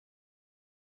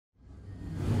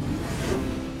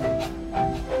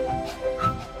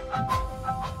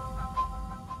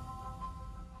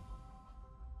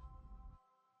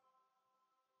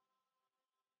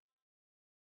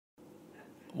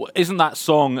Isn't that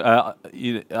song,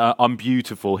 I'm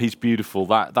Beautiful, He's Beautiful,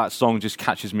 that song just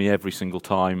catches me every single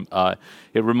time.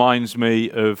 It reminds me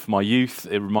of my youth.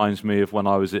 It reminds me of when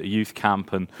I was at a youth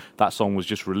camp and that song was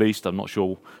just released. I'm not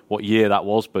sure what year that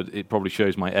was, but it probably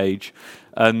shows my age.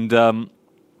 And I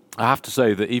have to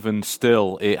say that even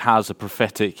still, it has a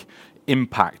prophetic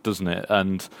impact, doesn't it?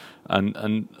 And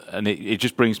it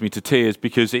just brings me to tears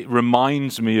because it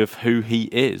reminds me of who he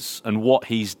is and what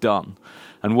he's done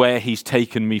and where he's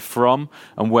taken me from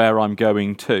and where I'm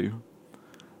going to.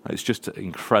 It's just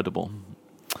incredible.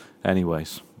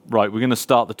 Anyways, right, we're going to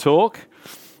start the talk.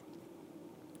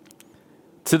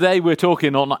 Today we're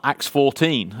talking on Acts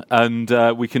 14, and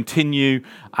we continue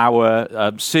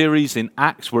our series in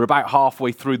Acts. We're about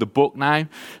halfway through the book now,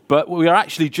 but we are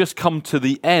actually just come to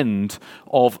the end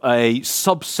of a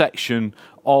subsection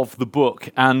of the book,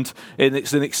 and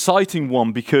it's an exciting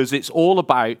one because it's all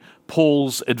about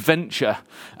Paul's adventure,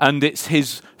 and it's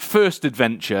his first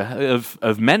adventure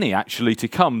of many actually to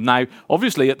come. Now,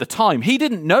 obviously at the time, he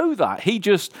didn't know that. He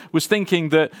just was thinking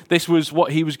that this was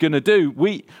what he was going to do.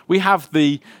 We have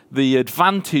the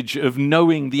advantage of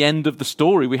knowing the end of the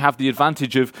story. We have the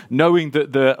advantage of knowing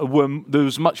that there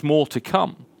was much more to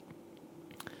come.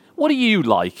 What do you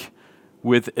like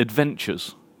with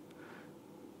adventures?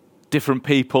 Different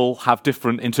people have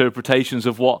different interpretations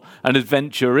of what an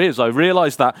adventure is. I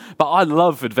realize that, but I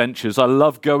love adventures. I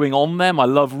love going on them. I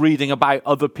love reading about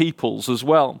other people's as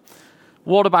well.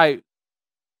 What about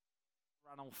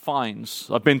Ranulph Fiennes?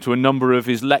 I've been to a number of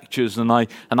his lectures, and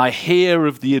I hear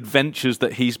of the adventures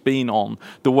that he's been on,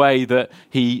 the way that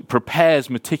he prepares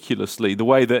meticulously, the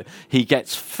way that he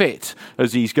gets fit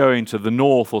as he's going to the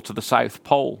North or to the South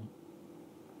Pole.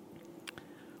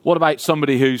 What about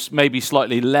somebody who's maybe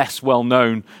slightly less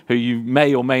well-known, who you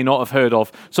may or may not have heard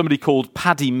of, somebody called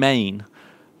Paddy Mayne?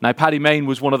 Now, Paddy Mayne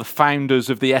was one of the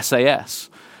founders of the SAS.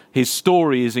 His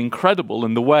story is incredible,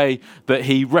 and the way that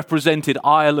he represented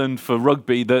Ireland for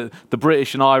rugby, the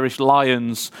British and Irish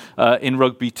Lions in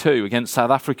rugby too, against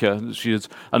South Africa, which is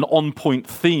an on-point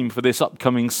theme for this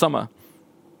upcoming summer.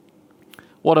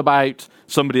 What about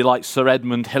somebody like Sir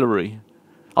Edmund Hillary?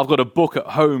 I've got a book at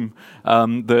home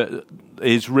that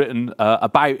is written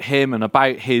about him and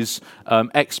about his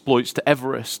exploits to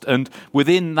Everest. And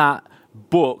within that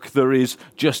book, there is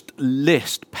just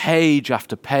page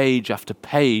after page after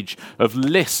page of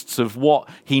lists of what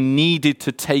he needed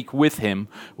to take with him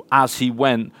as he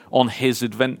went on his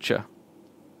adventure.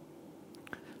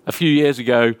 A few years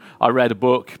ago, I read a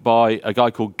book by a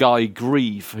guy called Guy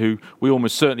Grieve, who we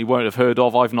almost certainly won't have heard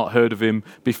of. I've not heard of him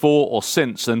before or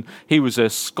since. And he was a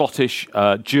Scottish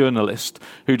journalist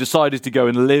who decided to go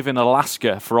and live in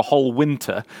Alaska for a whole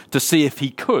winter to see if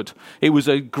he could. It was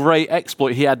a great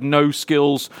exploit. He had no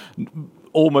skills,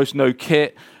 almost no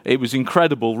kit. It was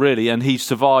incredible, really, and he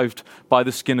survived by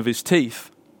the skin of his teeth.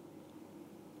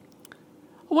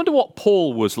 I wonder what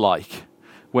Paul was like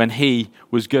when he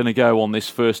was going to go on this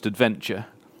first adventure.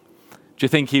 Do you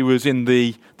think he was in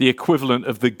the equivalent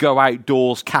of the Go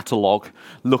Outdoors catalogue,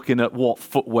 looking at what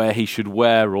footwear he should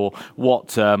wear or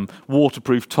what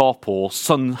waterproof top or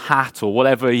sun hat or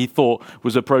whatever he thought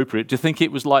was appropriate? Do you think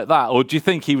it was like that? Or do you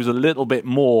think he was a little bit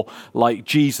more like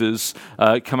Jesus'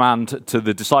 command to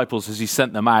the disciples as he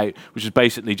sent them out, which is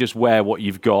basically just wear what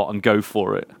you've got and go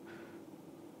for it?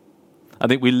 I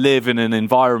think we live in an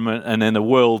environment and in a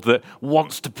world that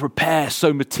wants to prepare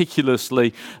so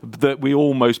meticulously that we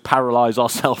almost paralyze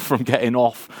ourselves from getting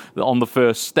off on the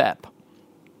first step.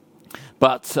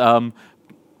 But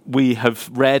we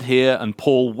have read here, and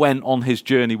Paul went on his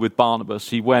journey with Barnabas.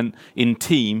 He went in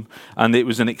team, and it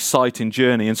was an exciting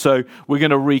journey. And so we're going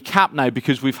to recap now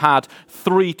because we've had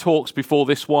 3 talks before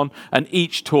this one, and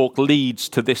each talk leads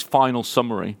to this final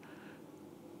summary.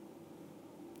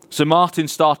 So Martin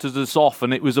started us off,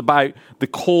 and it was about the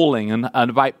calling and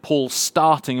about Paul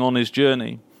starting on his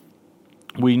journey.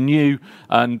 We knew,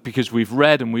 and because we've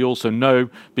read, and we also know,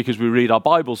 because we read our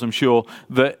Bibles, I'm sure,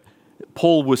 that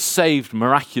Paul was saved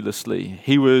miraculously.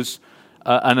 He was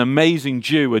an amazing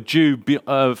Jew, a Jew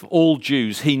of all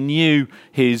Jews. He knew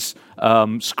his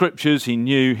scriptures, he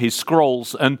knew his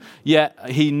scrolls, and yet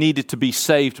he needed to be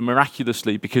saved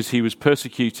miraculously because he was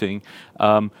persecuting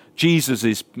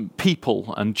Jesus'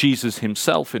 people and Jesus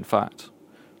himself, in fact.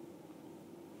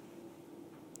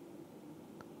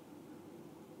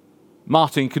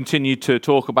 Martin continued to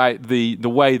talk about the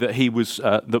way that he was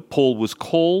that Paul was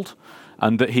called,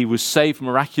 and that he was saved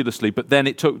miraculously. But then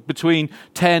it took between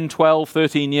 10, 12,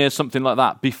 13 years, something like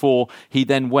that, before he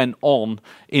then went on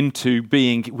into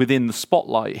being within the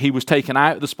spotlight. He was taken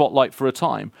out of the spotlight for a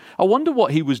time. I wonder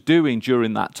what he was doing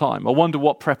during that time. I wonder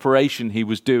what preparation he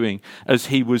was doing as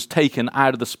he was taken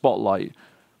out of the spotlight.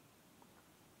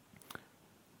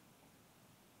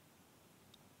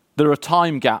 There are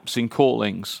time gaps in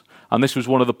callings. And this was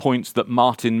one of the points that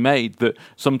Martin made, that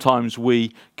sometimes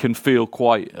we can feel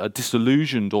quite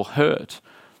disillusioned or hurt.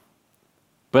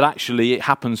 But actually it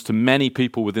happens to many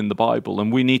people within the Bible,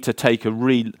 and we need to take a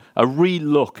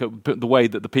re-look at the way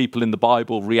that the people in the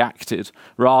Bible reacted,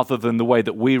 rather than the way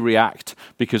that we react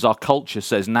because our culture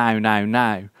says now, now,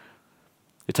 now.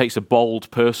 It takes a bold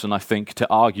person, I think, to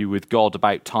argue with God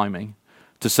about timing,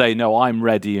 to say, no, I'm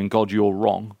ready and God, you're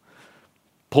wrong.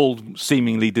 Paul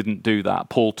seemingly didn't do that.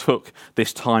 Paul took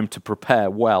this time to prepare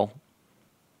well.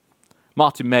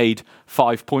 Martin made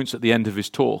 5 points at the end of his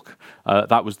talk.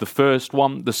 That was the first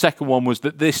one. The second one was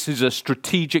that this is a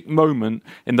strategic moment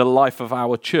in the life of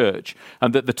our church,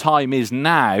 and that the time is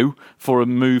now for a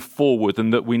move forward,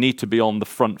 and that we need to be on the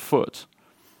front foot.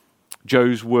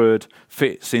 Joe's word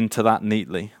fits into that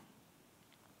neatly.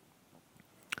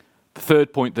 The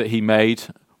third point that he made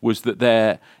was that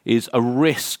there is a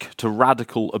risk to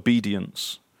radical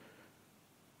obedience,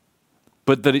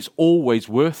 but that it's always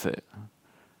worth it.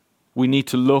 We need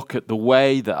to look at the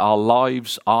way that our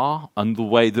lives are and the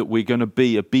way that we're going to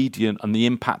be obedient and the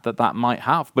impact that that might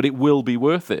have. But it will be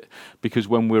worth it, because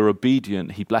when we're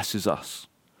obedient, he blesses us.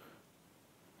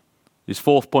 His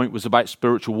fourth point was about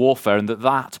spiritual warfare, and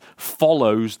that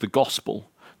follows the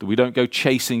gospel, that we don't go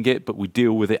chasing it, but we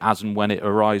deal with it as and when it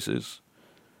arises.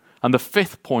 And the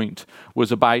fifth point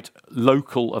was about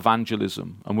local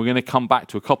evangelism. And we're going to come back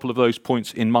to a couple of those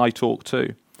points in my talk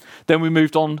too. Then we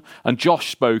moved on and Josh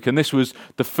spoke, and this was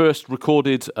the first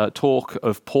recorded talk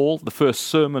of Paul, the first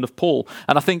sermon of Paul.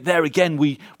 And I think there again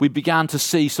we began to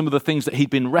see some of the things that he'd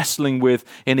been wrestling with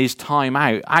in his time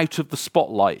out of the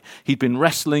spotlight. He'd been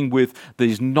wrestling with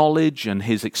his knowledge and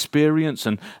his experience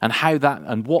and how that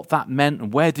and what that meant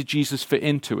and where did Jesus fit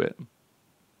into it.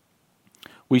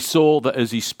 We saw that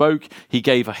as he spoke, he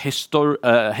gave a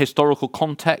historical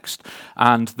context,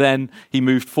 and then he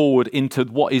moved forward into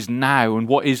what is now and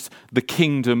what is the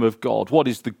kingdom of God. What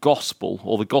is the gospel,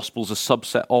 or the gospel's a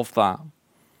subset of that.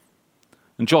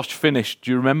 And Josh finished,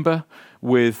 do you remember,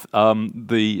 with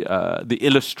the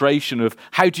illustration of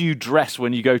how do you dress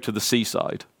when you go to the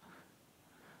seaside?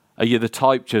 Are you the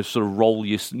type to sort of roll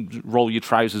your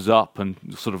trousers up and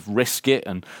sort of risk it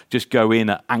and just go in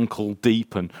at ankle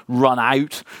deep and run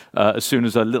out as soon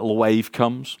as a little wave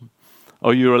comes?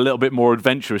 Or you're a little bit more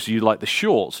adventurous, you like the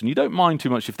shorts and you don't mind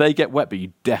too much if they get wet, but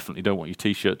you definitely don't want your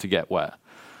t-shirt to get wet.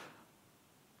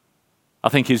 I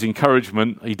think his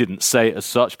encouragement, he didn't say it as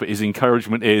such, but his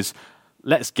encouragement is,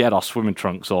 let's get our swimming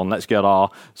trunks on, let's get our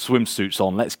swimsuits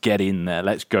on, let's get in there,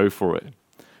 let's go for it.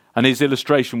 And his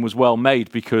illustration was well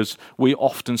made, because we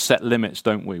often set limits,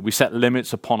 don't we? We set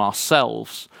limits upon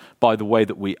ourselves by the way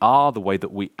that we are, the way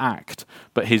that we act.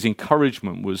 But his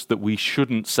encouragement was that we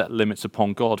shouldn't set limits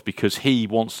upon God, because he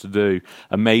wants to do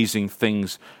amazing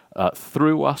things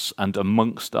through us and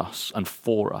amongst us and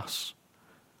for us.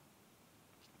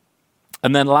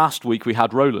 And then last week we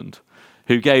had Roland,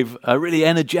 who gave a really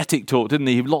energetic talk, didn't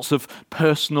he? Lots of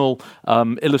personal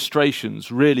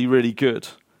illustrations, really, really good.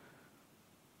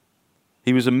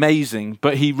 He was amazing,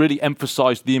 but he really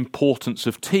emphasized the importance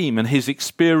of team and his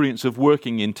experience of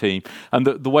working in team, and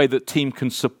the way that team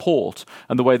can support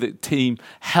and the way that team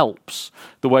helps,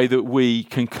 the way that we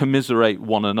can commiserate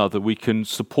one another, we can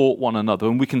support one another,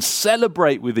 and we can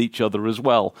celebrate with each other as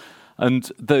well. And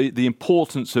the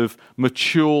importance of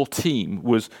mature team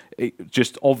was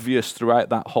just obvious throughout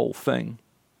that whole thing.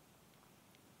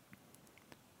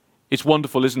 It's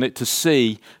wonderful, isn't it, to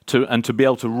see and to be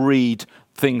able to read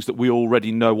things that we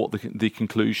already know what the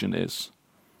conclusion is.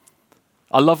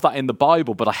 I love that in the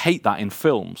Bible, but I hate that in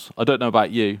films. I don't know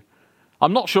about you.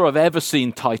 I'm not sure I've ever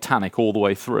seen Titanic all the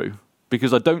way through,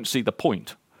 because I don't see the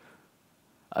point.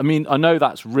 I mean, I know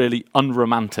that's really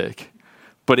unromantic,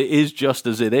 but it is just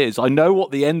as it is. I know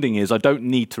what the ending is. I don't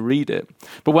need to read it.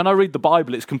 But when I read the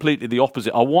Bible, it's completely the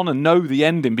opposite. I want to know the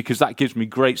ending, because that gives me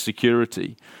great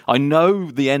security. I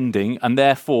know the ending, and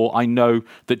therefore I know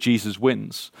that Jesus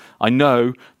wins. I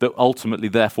know that ultimately,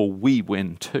 therefore, we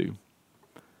win too.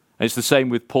 And it's the same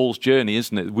with Paul's journey,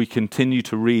 isn't it? We continue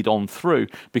to read on through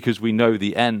because we know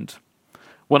the end.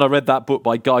 When I read that book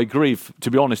by Guy Grieve, to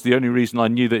be honest, the only reason I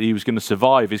knew that he was going to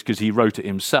survive is because he wrote it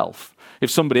himself.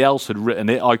 If somebody else had written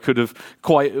it, I could have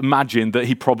quite imagined that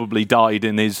he probably died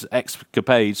in his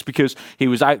escapades because he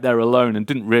was out there alone and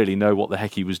didn't really know what the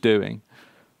heck he was doing.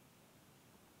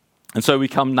 And so we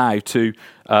come now to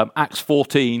Acts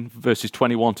 14, verses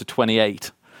 21 to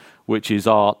 28, which is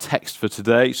our text for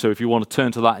today. So if you want to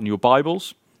turn to that in your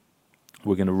Bibles,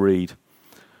 we're going to read.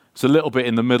 It's a little bit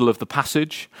in the middle of the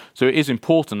passage, so it is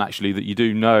important actually that you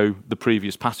do know the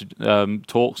previous passage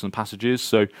talks and passages,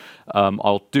 so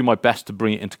I'll do my best to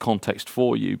bring it into context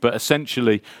for you. But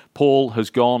essentially, Paul has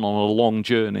gone on a long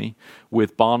journey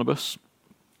with Barnabas,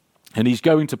 and he's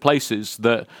going to places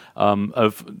that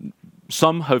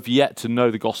some have yet to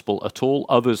know the gospel at all,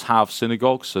 others have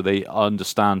synagogues, so they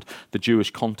understand the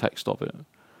Jewish context of it.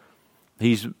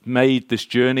 He's made this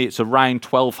journey, it's around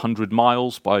 1,200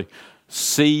 miles by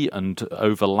sea and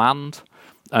over land,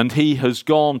 and he has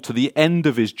gone to the end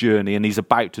of his journey and he's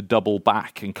about to double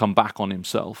back and come back on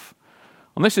himself.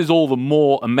 And this is all the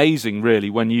more amazing really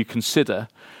when you consider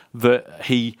that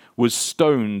he was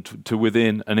stoned to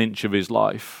within an inch of his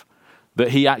life,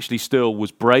 that he actually still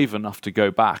was brave enough to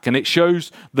go back. And it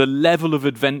shows the level of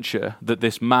adventure that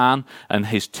this man and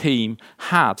his team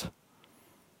had.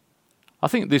 I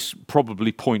think this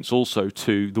probably points also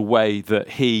to the way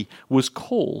that he was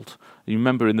called. You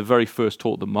remember in the very first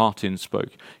talk that Martin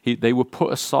spoke, they were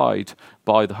put aside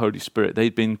by the Holy Spirit.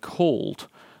 They'd been called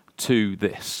to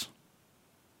this.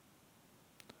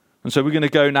 And so we're going to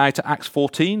go now to Acts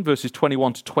 14, verses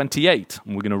 21 to 28,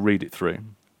 and we're going to read it through.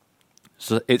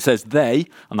 So it says, they,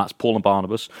 and that's Paul and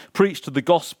Barnabas, preached the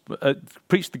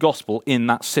gospel in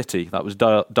that city, that was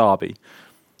Derbe,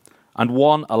 and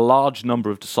won a large number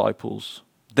of disciples.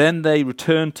 Then they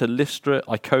returned to Lystra,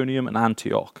 Iconium, and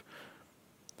Antioch,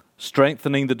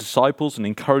 strengthening the disciples and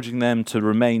encouraging them to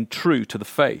remain true to the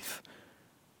faith.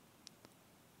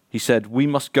 He said, we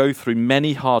must go through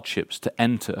many hardships to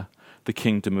enter the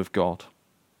kingdom of God.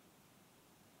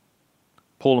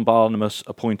 Paul and Barnabas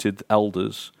appointed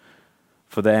elders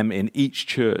for them in each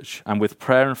church, and with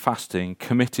prayer and fasting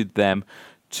committed them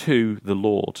to the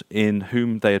Lord, in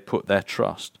whom they had put their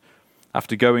trust.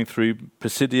 After going through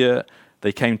Pisidia,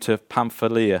 they came to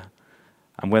Pamphylia,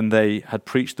 and when they had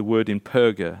preached the word in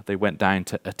Perga, they went down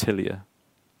to Attalia.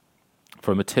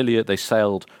 From Attalia, they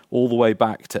sailed all the way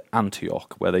back to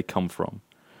Antioch, where they come from,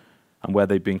 and where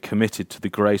they'd been committed to the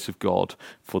grace of God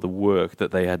for the work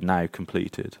that they had now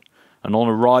completed. And on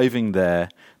arriving there,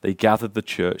 they gathered the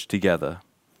church together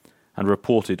and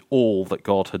reported all that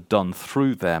God had done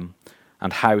through them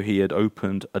and how he had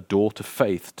opened a door to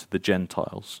faith to the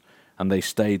Gentiles. And they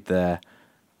stayed there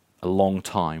a long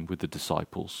time with the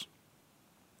disciples.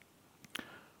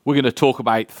 We're going to talk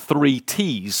about 3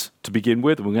 T's to begin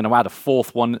with, and we're going to add a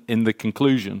 4th one in the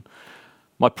conclusion.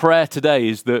 My prayer today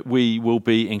is that we will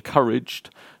be encouraged,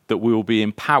 that we will be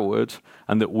empowered,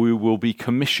 and that we will be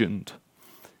commissioned.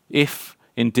 If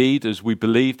indeed, as we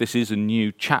believe this is a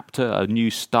new chapter, a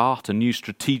new start, a new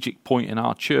strategic point in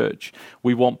our church,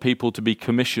 we want people to be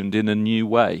commissioned in a new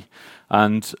way.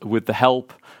 And with the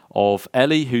help of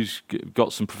Ellie, who's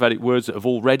got some prophetic words that have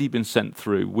already been sent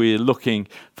through, we're looking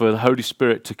for the Holy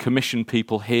Spirit to commission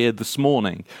people here this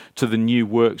morning to the new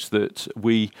works that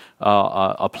we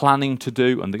are planning to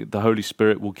do, and the Holy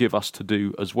Spirit will give us to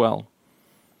do as well.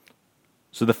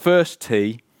 So the first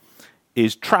T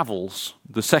is travels,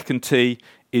 the second T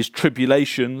is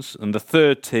tribulations, and the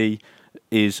third T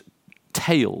is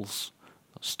tales,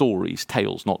 stories,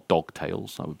 tales, not dog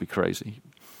tales, that would be crazy.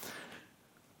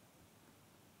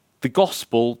 The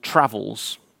gospel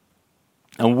travels,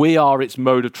 and we are its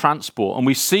mode of transport, and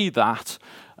we see that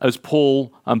as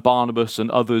Paul and Barnabas and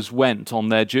others went on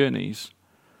their journeys.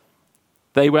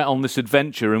 They went on this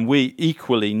adventure, and we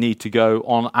equally need to go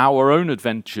on our own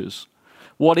adventures.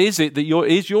 What is it that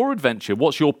is your adventure?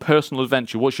 What's your personal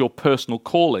adventure? What's your personal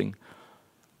calling?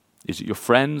 Is it your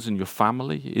friends and your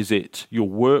family? Is it your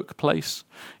workplace?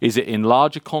 Is it in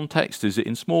larger context? Is it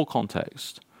in small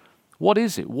context? What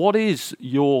is it? What is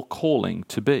your calling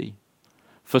to be?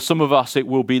 For some of us, it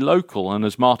will be local. And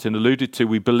as Martin alluded to,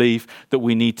 we believe that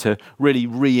we need to really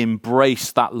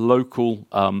re-embrace that local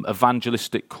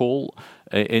evangelistic call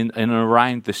in and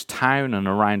around this town and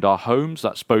around our homes.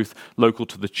 That's both local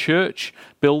to the church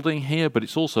building here, but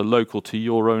it's also local to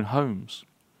your own homes.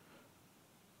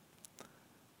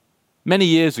 Many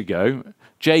years ago,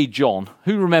 J. John,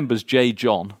 who remembers J.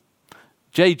 John?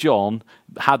 J. John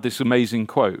had this amazing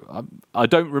quote. I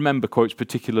don't remember quotes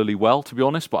particularly well, to be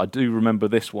honest, but I do remember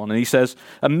this one. And he says,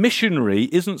 a missionary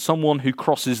isn't someone who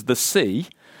crosses the sea,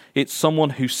 it's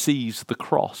someone who sees the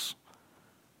cross.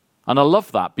 And I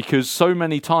love that because so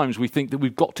many times we think that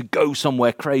we've got to go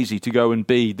somewhere crazy to go and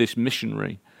be this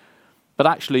missionary. But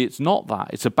actually, it's not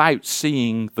that. It's about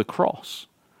seeing the cross.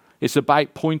 It's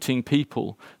about pointing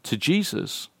people to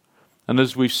Jesus. And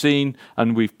as we've seen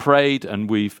and we've prayed and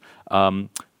we've sort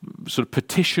of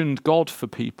petitioned God for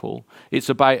people, it's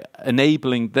about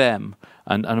enabling them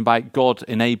and about God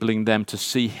enabling them to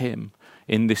see him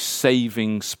in this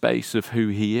saving space of who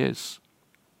he is.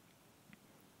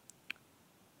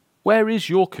 Where is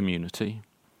your community?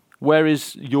 Where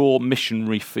is your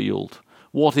missionary field?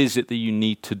 What is it that you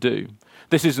need to do?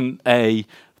 This isn't a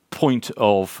point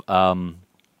of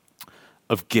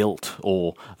guilt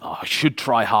or I should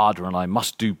try harder and I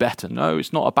must do better. No,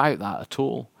 it's not about that at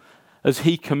all. As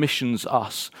he commissions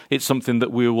us, it's something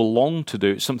that we will long to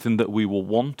do. It's something that we will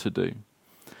want to do.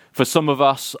 For some of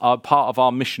us, part of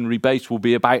our missionary base will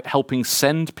be about helping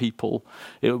send people.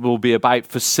 It will be about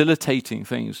facilitating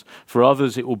things. For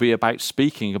others, it will be about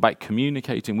speaking, about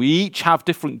communicating. We each have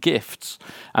different gifts,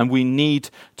 and we need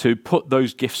to put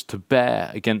those gifts to bear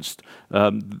against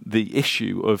the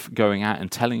issue of going out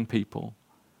and telling people.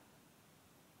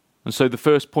 And so the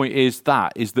first point is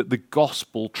that the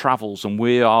gospel travels, and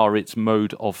we are its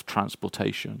mode of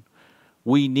transportation.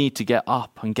 We need to get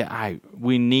up and get out.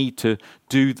 We need to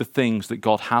do the things that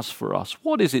God has for us.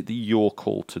 What is it that you're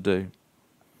called to do?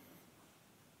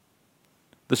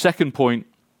 The second point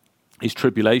is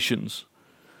tribulations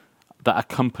that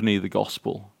accompany the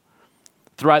gospel.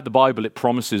 Throughout the Bible, it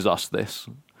promises us this.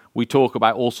 We talk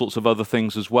about all sorts of other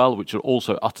things as well, which are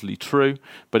also utterly true,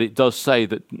 but it does say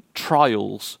that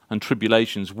trials and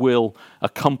tribulations will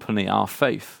accompany our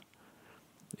faith.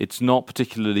 It's not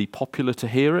particularly popular to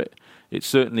hear it. It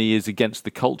certainly is against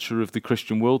the culture of the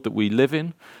Christian world that we live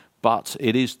in, but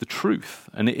it is the truth,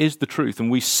 and it is the truth. And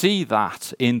we see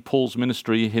that in Paul's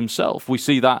ministry himself. We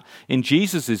see that in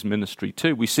Jesus' ministry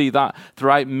too. We see that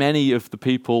throughout many of the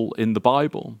people in the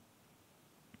Bible.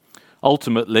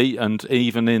 Ultimately, and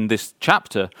even in this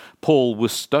chapter, Paul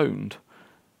was stoned.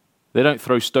 They don't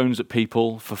throw stones at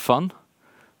people for fun.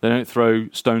 They don't throw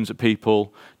stones at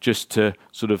people just to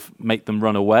sort of make them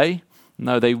run away.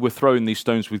 No, they were throwing these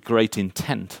stones with great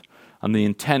intent, and the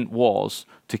intent was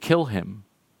to kill him.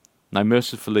 Now,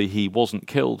 mercifully, he wasn't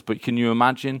killed, but can you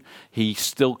imagine? He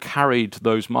still carried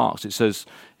those marks. It says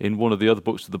in one of the other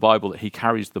books of the Bible that he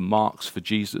carries the marks for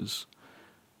Jesus.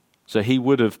 So he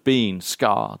would have been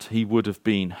scarred. He would have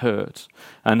been hurt.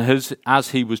 And as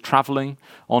he was traveling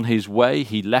on his way,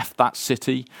 he left that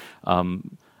city,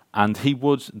 and he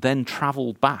would then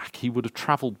travel back. He would have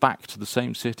traveled back to the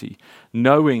same city,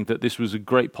 knowing that this was a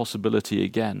great possibility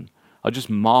again. I just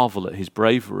marvel at his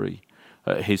bravery,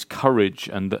 at his courage,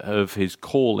 and of his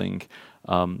calling,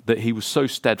 that he was so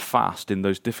steadfast in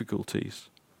those difficulties.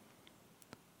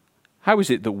 How is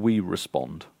it that we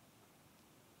respond?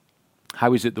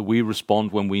 How is it that we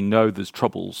respond when we know there's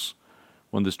troubles?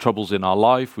 When there's troubles in our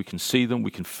life, we can see them,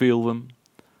 we can feel them.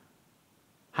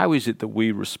 How is it that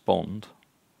we respond?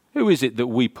 Who is it that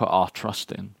we put our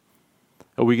trust in?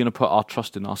 Are we going to put our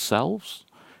trust in ourselves,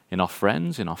 in our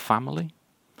friends, in our family?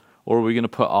 Or are we going to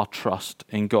put our trust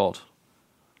in God?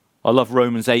 I love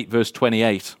Romans 8, verse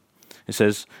 28. It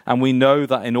says, "And we know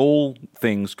that in all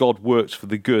things God works for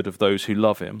the good of those who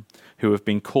love him, who have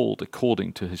been called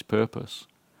according to his purpose."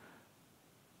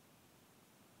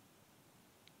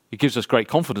 It gives us great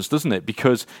confidence, doesn't it?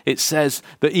 Because it says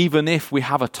that even if we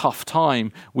have a tough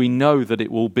time, we know that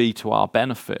it will be to our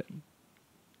benefit.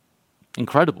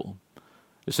 Incredible.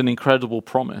 It's an incredible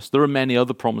promise. There are many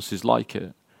other promises like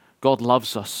it. God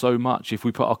loves us so much. If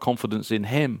we put our confidence in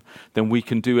him, then we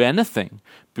can do anything,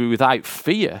 but without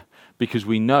fear, because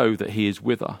we know that he is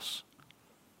with us.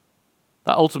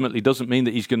 That ultimately doesn't mean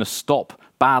that he's going to stop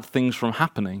bad things from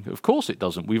happening. Of course it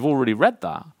doesn't. We've already read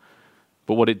that.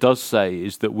 But what it does say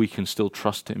is that we can still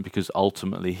trust him because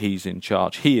ultimately he's in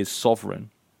charge. He is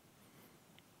sovereign.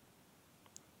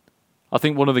 I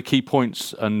think one of the key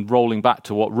points, and rolling back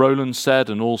to what Roland said,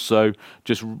 and also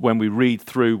just when we read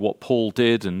through what Paul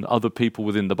did and other people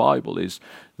within the Bible, is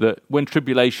that when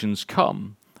tribulations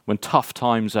come, when tough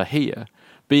times are here,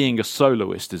 being a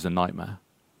soloist is a nightmare.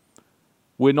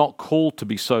 We're not called to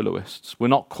be soloists. We're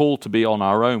not called to be on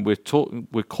our own. We're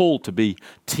called to be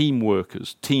team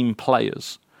workers, team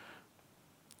players.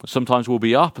 Sometimes we'll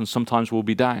be up and sometimes we'll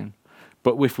be down.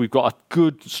 But if we've got a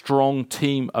good, strong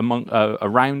team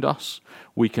around us,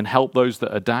 we can help those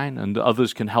that are down, and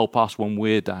others can help us when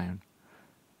we're down.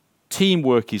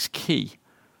 Teamwork is key.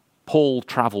 Paul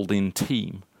travelled in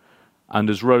team. And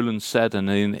as Roland said, and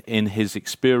in his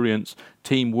experience,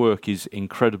 teamwork is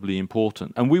incredibly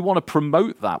important. And we want to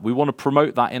promote that. We want to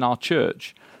promote that in our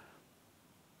church.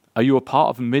 Are you a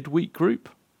part of a midweek group?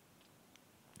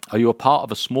 Are you a part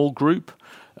of a small group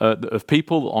of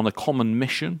people on a common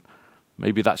mission?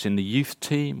 Maybe that's in the youth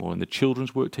team or in the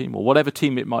children's work team or whatever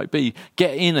team it might be.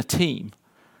 Get in a team.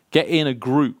 Get in a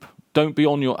group. Don't be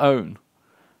on your own.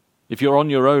 If you're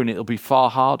on your own, it'll be far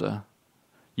harder.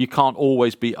 You can't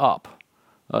always be up.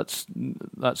 That's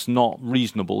not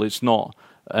reasonable. It's not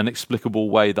an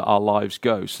explicable way that our lives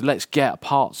go. So let's get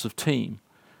parts of team.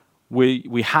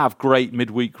 We have great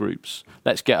midweek groups.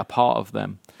 Let's get a part of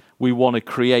them. We want to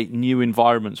create new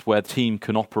environments where team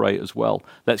can operate as well.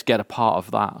 Let's get a part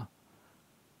of that.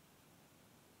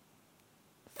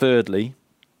 Thirdly,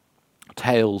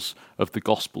 tales of the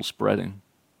gospel spreading.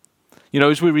 You know,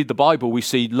 as we read the Bible, we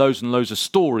see loads and loads of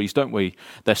stories, don't we?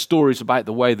 They're stories about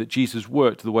the way that Jesus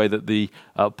worked, the way that the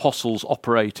apostles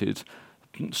operated,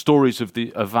 stories of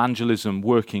the evangelism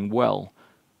working well.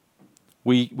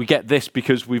 We get this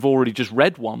because we've already just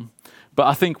read one, but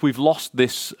I think we've lost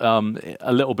this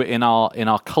a little bit in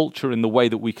our culture, in the way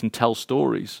that we can tell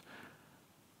stories.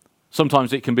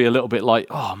 Sometimes it can be a little bit like,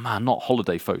 oh man, not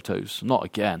holiday photos, not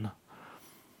again.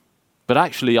 But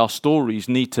actually our stories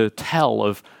need to tell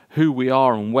of who we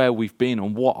are and where we've been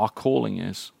and what our calling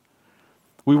is.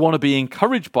 We want to be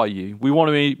encouraged by you. We want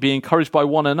to be encouraged by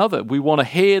one another. We want to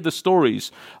hear the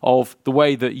stories of the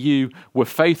way that you were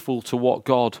faithful to what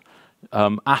God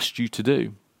asked you to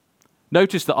do.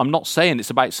 Notice that I'm not saying it's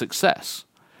about success.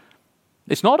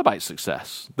 It's not about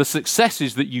success. The success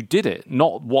is that you did it,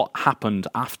 not what happened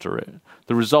after it.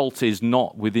 The result is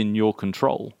not within your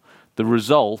control. The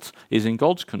result is in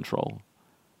God's control.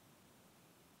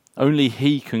 Only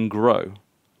He can grow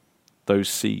those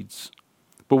seeds.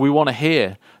 But we want to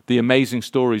hear the amazing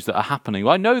stories that are happening.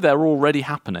 I know they're already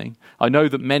happening. I know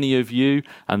that many of you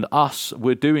and us,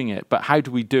 we're doing it. But how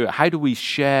do we do it? How do we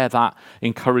share that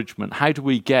encouragement? How do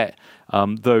we get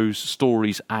those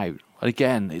stories out?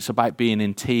 Again, it's about being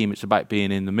in team. It's about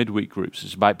being in the midweek groups.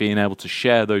 It's about being able to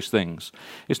share those things.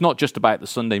 It's not just about the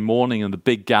Sunday morning and the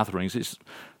big gatherings.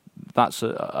 That's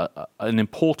an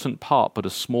important part, but a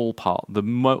small part. The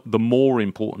more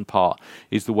important part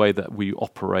is the way that we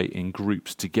operate in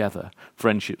groups together,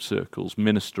 friendship circles,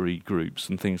 ministry groups,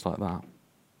 and things like that.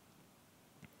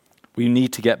 We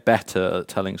need to get better at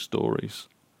telling stories.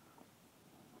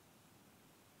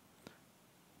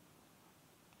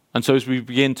 And so as we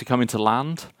begin to come into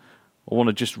land, I want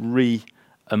to just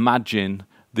reimagine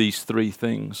these three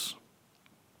things.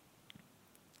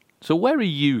 So where are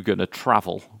you going to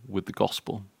travel with the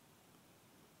gospel?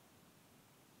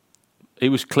 It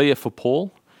was clear for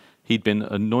Paul. He'd been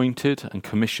anointed and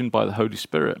commissioned by the Holy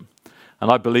Spirit. And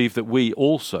I believe that we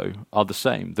also are the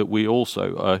same, that we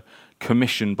also are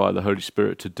commissioned by the Holy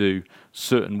Spirit to do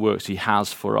certain works He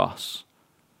has for us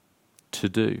to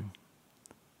do.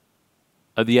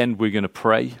 At the end, we're going to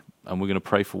pray, and we're going to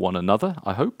pray for one another,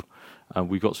 I hope.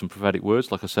 We've got some prophetic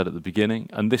words, like I said at the beginning,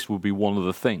 and this will be one of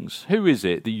the things. Who is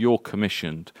it that you're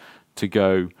commissioned to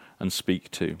go and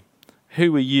speak to?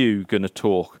 Who are you going to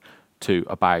talk to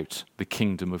about the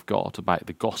kingdom of God, about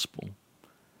the gospel?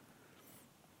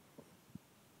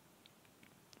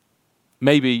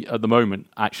 Maybe at the moment,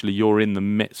 actually, you're in the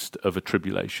midst of a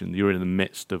tribulation. You're in the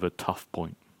midst of a tough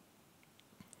point.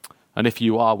 And if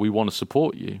you are, we want to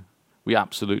support you. We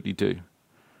absolutely do.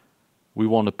 We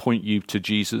want to point you to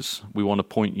Jesus. We want to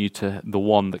point you to the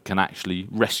one that can actually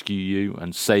rescue you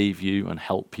and save you and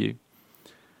help you.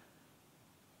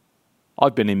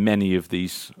 I've been in many of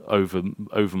these over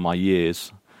my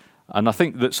years. And I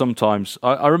think that sometimes,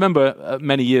 I remember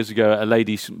many years ago, a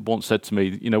lady once said to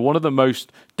me, one of the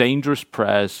most dangerous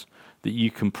prayers that you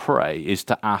can pray is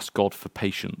to ask God for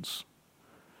patience.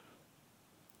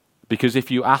 Because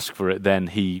if you ask for it, then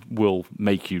He will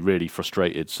make you really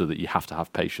frustrated so that you have to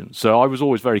have patience. So I was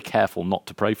always very careful not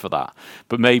to pray for that.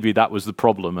 But maybe that was the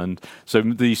problem. And so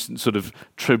these sort of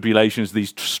tribulations,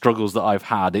 these struggles that I've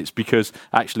had, it's because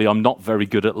actually I'm not very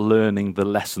good at learning the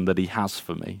lesson that He has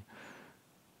for me.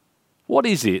 What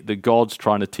is it that God's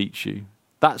trying to teach you?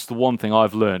 That's the one thing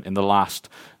I've learned in the last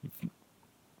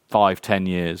 5-10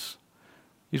 years.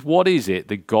 Is what is it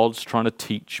that God's trying to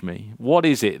teach me? What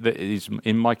is it that is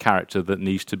in my character that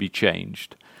needs to be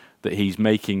changed? That He's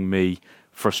making me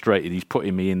frustrated? He's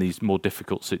putting me in these more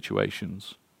difficult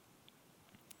situations.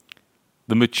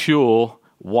 The mature,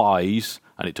 wise,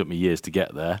 and it took me years to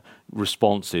get there,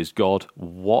 response is, God,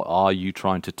 what are you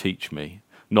trying to teach me?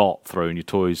 Not throwing your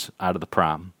toys out of the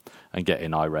pram and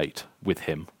getting irate with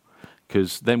Him.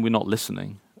 Because then we're not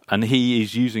listening. And He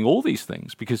is using all these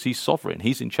things because He's sovereign.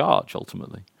 He's in charge,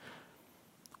 ultimately.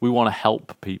 We want to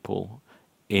help people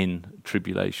in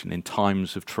tribulation, in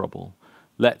times of trouble.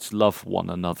 let's love one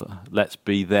another. Let's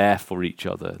be there for each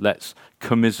other. Let's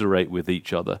commiserate with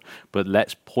each other. But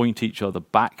let's point each other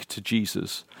back to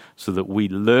Jesus so that we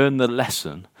learn the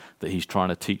lesson that he's trying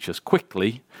to teach us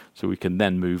quickly so we can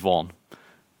then move on.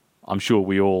 I'm sure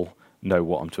we all know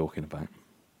what I'm talking about.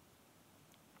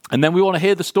 And then we want to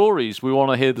hear the stories. We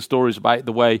want to hear the stories about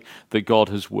the way that God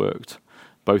has worked,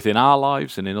 both in our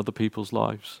lives and in other people's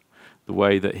lives. The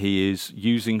way that he is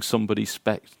using somebody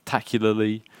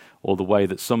spectacularly, or the way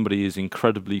that somebody is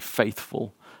incredibly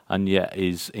faithful and yet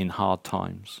is in hard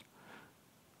times.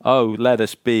 Oh, let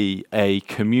us be a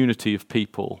community of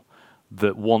people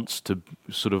that wants to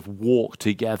sort of walk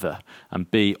together and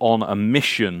be on a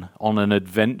mission, on an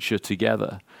adventure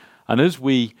together. And as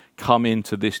we come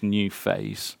into this new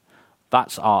phase,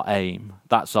 that's our aim,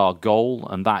 that's our goal,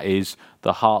 and that is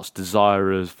the heart's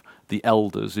desire of the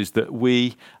elders, is that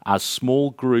we as small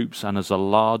groups and as a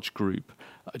large group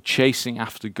are chasing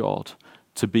after God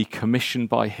to be commissioned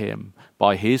by him,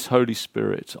 by his Holy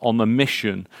Spirit, on the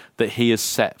mission that he has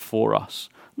set for us.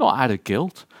 Not out of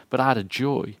guilt, but out of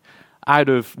joy, out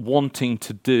of wanting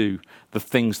to do the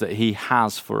things that he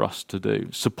has for us to do,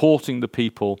 supporting the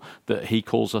people that he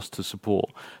calls us to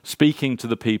support, speaking to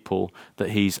the people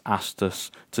that he's asked us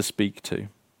to speak to.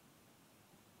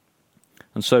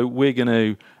 And so we're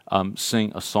going to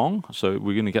sing a song. So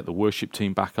we're going to get the worship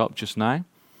team back up just now.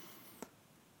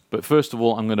 But first of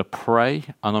all, I'm going to pray,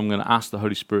 and I'm going to ask the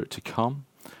Holy Spirit to come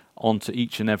onto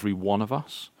each and every one of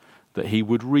us, that he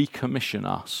would recommission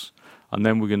us. And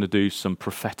then we're going to do some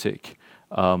prophetic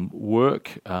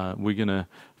work. We're going to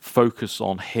focus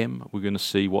on him. We're going to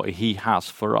see what he has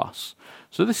for us.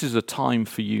 So this is a time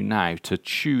for you now to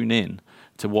tune in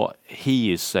to what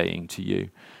he is saying to you.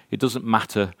 It doesn't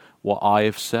matter what I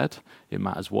have said. It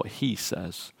matters what he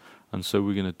says. And so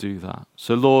we're going to do that.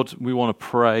 So Lord, we want to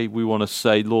pray. We want to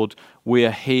say, Lord, we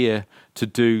are here to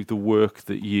do the work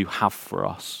that you have for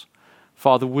us.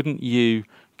 Father, wouldn't you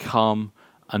come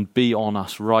and be on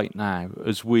us right now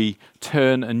as we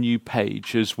turn a new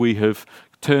page, as we have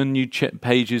turned new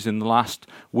pages in the last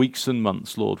weeks and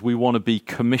months, Lord. We want to be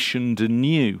commissioned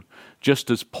anew, just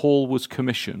as Paul was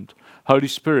commissioned. Holy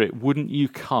Spirit, wouldn't you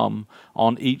come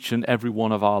on each and every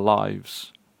one of our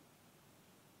lives?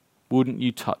 Wouldn't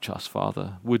you touch us,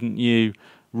 Father? Wouldn't you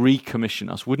recommission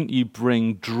us? Wouldn't you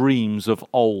bring dreams of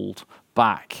old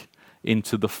back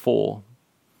into the fore?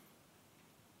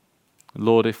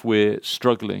 Lord, if we're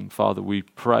struggling, Father, we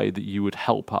pray that you would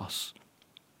help us.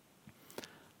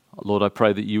 Lord, I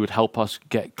pray that you would help us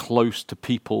get close to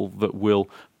people that will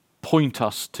point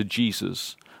us to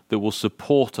Jesus, that will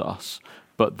support us,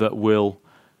 but that will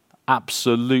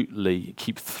absolutely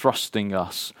keep thrusting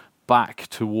us back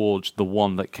towards the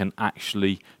one that can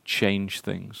actually change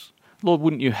things. Lord,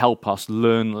 wouldn't you help us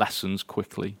learn lessons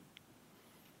quickly?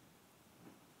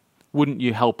 Wouldn't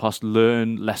you help us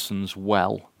learn lessons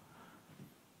well?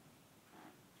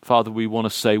 Father, we want to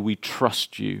say we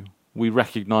trust you. We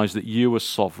recognize that you are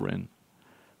sovereign,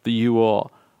 that you are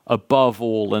above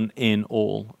all and in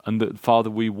all, and that,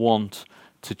 Father, we want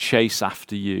to chase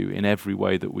after you in every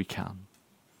way that we can.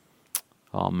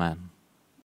 Amen.